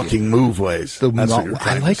what the walking move ways. I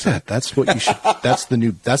like that. That's what you should. That's the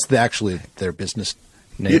new. That's actually their business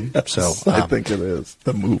name. Yes, so I think it is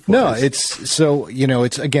the move. No, ways. it's so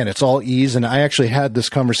it's all ease. And I actually had this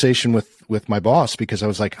conversation with my boss because I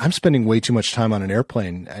was like, I'm spending way too much time on an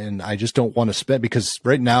airplane, and I just don't want to spend, because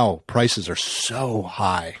right now prices are so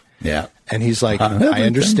high. Yeah. And he's like, I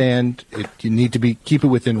understand you need to keep it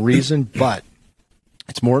within reason, but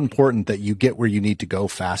it's more important that you get where you need to go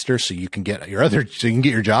faster so you can get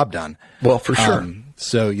your job done. Well, for sure.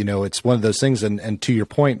 So, it's one of those things. And to your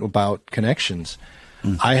point about connections,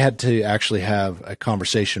 I had to actually have a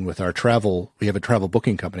conversation with our travel. We have a travel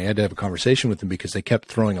booking company. I had to have a conversation with them because they kept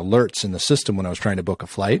throwing alerts in the system when I was trying to book a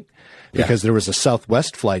flight, because there was a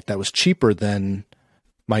Southwest flight that was cheaper than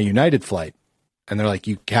my United flight. And they're like,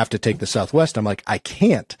 you have to take the Southwest. I'm like, I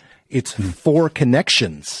can't. It's 4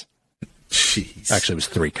 connections. Jeez. Actually, it was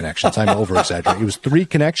 3 connections. I'm over-exaggerating. It was 3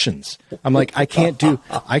 connections. I'm like, I can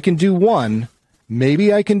do 1.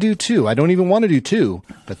 Maybe I can do 2. I don't even want to do 2,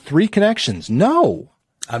 but 3 connections. No.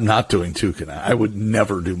 I'm not doing 2 connections. I would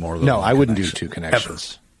never do more than 1 I wouldn't do 2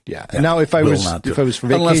 connections. Ever. Yeah. Now, if I was for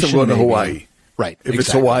vacation, unless I'm going to Hawaii. Right. If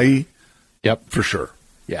it's Hawaii, for sure.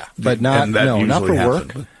 Yeah. But not for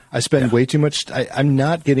work. I spend way too much. I'm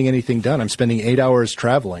not getting anything done. I'm spending 8 hours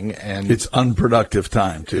traveling, and it's unproductive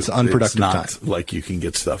time too. It's unproductive time. It's not like you can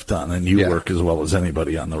get stuff done, and you work as well as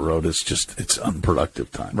anybody on the road. It's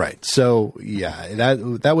unproductive time. Right. So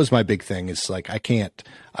that was my big thing. It's like, I can't.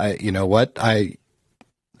 You know what? I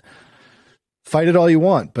fight it all you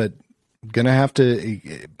want, but I'm gonna have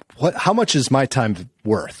to. How much is my time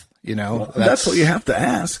worth? That's what you have to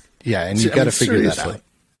ask. Yeah, and you've got to figure that out.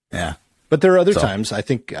 Yeah. But there are other times, I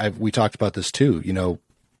think we talked about this too,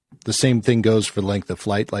 the same thing goes for the length of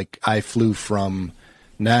flight. Like, I flew from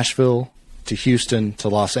Nashville to Houston to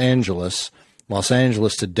Los Angeles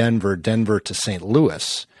to Denver, Denver to St.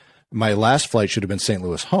 Louis. My last flight should have been St.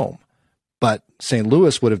 Louis home, but St.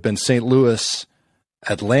 Louis would have been St. Louis,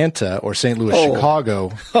 Atlanta, or St. Louis,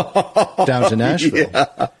 Chicago, down to Nashville.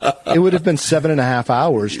 It would have been 7.5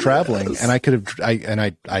 hours traveling, and I could have.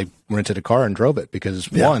 I rented a car and drove it because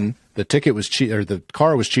one, The ticket was cheap, or the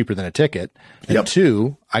car was cheaper than a ticket. And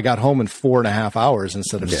two, I got home in 4.5 hours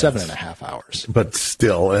instead of 7.5 hours. But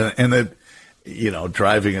still, and it,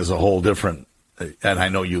 driving is a whole different, and I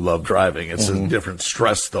know you love driving. It's a different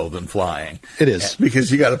stress though than flying. It is, because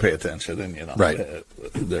you got to pay attention, and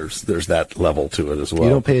there's that level to it as well. You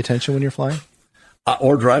don't pay attention when you're flying,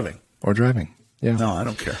 or driving, Yeah, no, I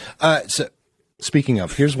don't care. So speaking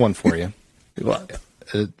of, here's one for you. What?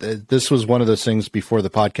 This was one of those things before the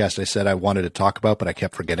podcast I said I wanted to talk about, but I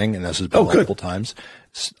kept forgetting, and this has been multiple times.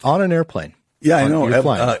 On an airplane. Yeah, I know.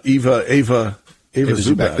 Ava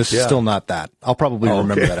Zubek. This is still not that. I'll probably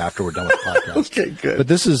remember that after we're done with the podcast. Okay, good. But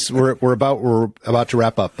this is we're about to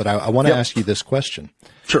wrap up. But I want to ask you this question.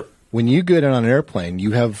 Sure. When you get in on an airplane,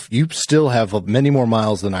 you still have many more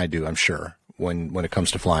miles than I do, I'm sure, when it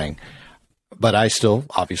comes to flying. But I still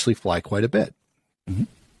obviously fly quite a bit. Mm-hmm.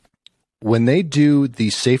 When they do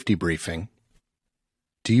the safety briefing,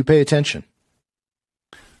 do you pay attention?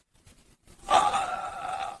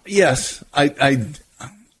 Yes, I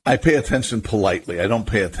pay attention politely. I don't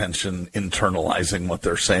pay attention internalizing what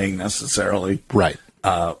they're saying necessarily. Right.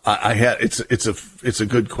 It's a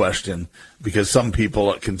good question, because some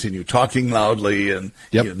people continue talking loudly, and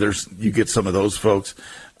you get some of those folks.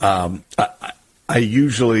 I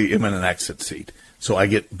usually am in an exit seat, so I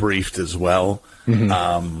get briefed as well.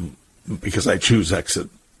 Mm-hmm. Because I choose exit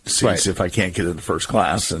seats if I can't get into first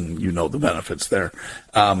class, and the benefits there.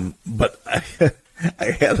 But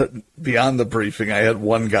I had beyond the briefing, I had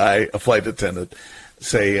one guy, a flight attendant,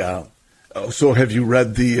 say, so have you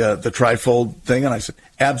read the trifold thing? And I said,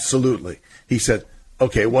 absolutely. He said,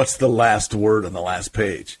 okay, what's the last word on the last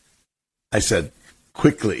page? I said,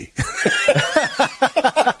 quickly.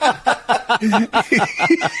 He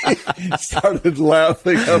started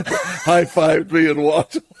laughing, high-fived me, and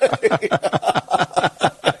walked away.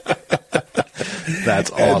 That's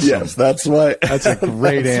awesome. And yes, that's a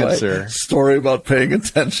great answer. Story about paying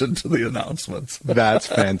attention to the announcements. That's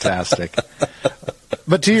fantastic.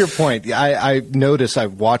 But to your point, I notice I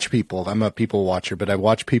watch people. I'm a people watcher, but I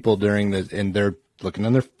watch people and they're looking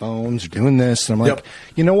on their phones, doing this, and I'm like,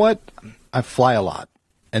 you know what? I fly a lot.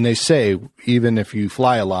 And they say, even if you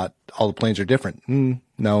fly a lot, all the planes are different.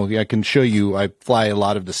 No, I can show you I fly a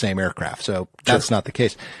lot of the same aircraft. So that's not the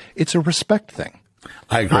case. It's a respect thing.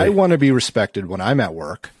 I agree. I want to be respected when I'm at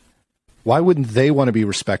work. Why wouldn't they want to be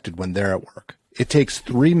respected when they're at work? It takes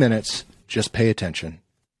 3 minutes. Just pay attention.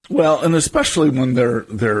 Well, and especially when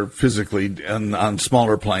they're physically, and on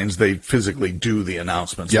smaller planes, they physically do the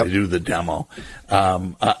announcements. They do the demo.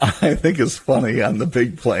 I think it's funny on the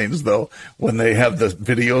big planes, though, when they have the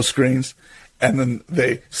video screens, and then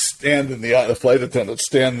they stand in the aisle, the flight attendants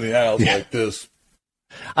stand in the aisles like this.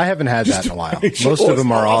 I haven't had that in a while. Most of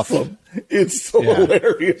them are awesome. It's so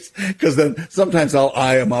hilarious, because then sometimes I'll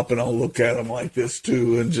eye them up and I'll look at them like this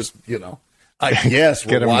too, and just, we're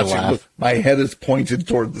watching. My head is pointed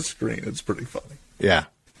toward the screen. It's pretty funny. Yeah.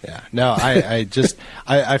 Yeah. No,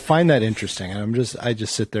 I find that interesting. And I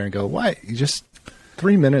just sit there and go, why? You just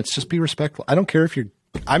 3 minutes, just be respectful. I don't care if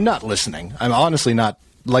I'm not listening. I'm honestly not,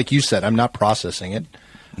 like you said, I'm not processing it.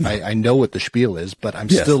 I know what the spiel is, but I'm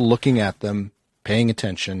still looking at them, paying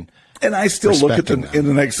attention. And I still look at them in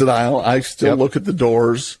the exit aisle. I still look at the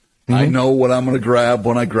doors. Mm-hmm. I know what I'm going to grab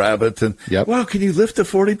when I grab it. And, well, can you lift a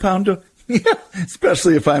 40-pound door? Yeah,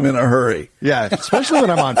 especially if I'm in a hurry. Yeah, especially when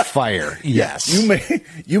I'm on fire. Yes.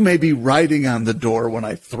 You may be riding on the door when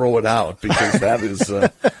I throw it out, because that is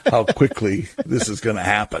how quickly this is going to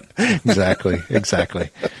happen. Exactly.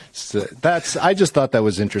 So I just thought that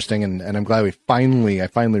was interesting, and I'm glad I finally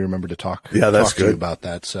remembered to talk to you about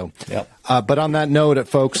that. So, but on that note,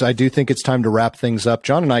 folks, I do think it's time to wrap things up.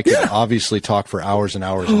 John and I could obviously talk for hours and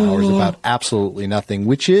hours and hours about absolutely nothing,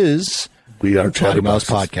 which is we are Potty Mouse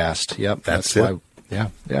Podcast. Yep, that's it. Why,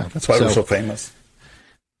 that's why we're so famous.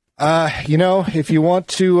 If you want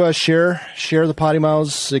to share the Potty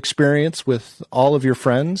Mouse experience with all of your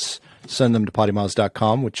friends, send them to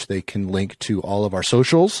pottymouse.com, which they can link to all of our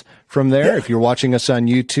socials from there. If you're watching us on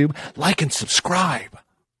YouTube, like and subscribe.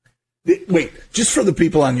 Wait, just for the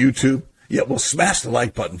people on YouTube, we'll smash the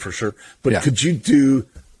like button for sure. But could you do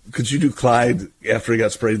Clyde after he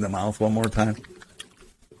got sprayed in the mouth one more time?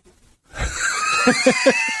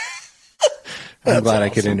 I'm glad I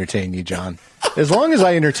could entertain you, John. As long as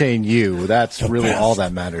I entertain you, that's really all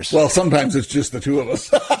that matters. Well, sometimes it's just the two of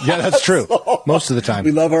us. Yeah, that's true. Most of the time.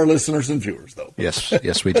 We love our listeners and viewers, though.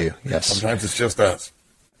 Yes, we do. Yes. Sometimes it's just us.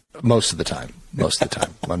 Most of the time.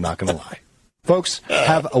 I'm not going to lie. Folks,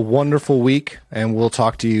 have a wonderful week, and we'll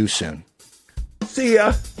talk to you soon. See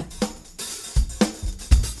ya.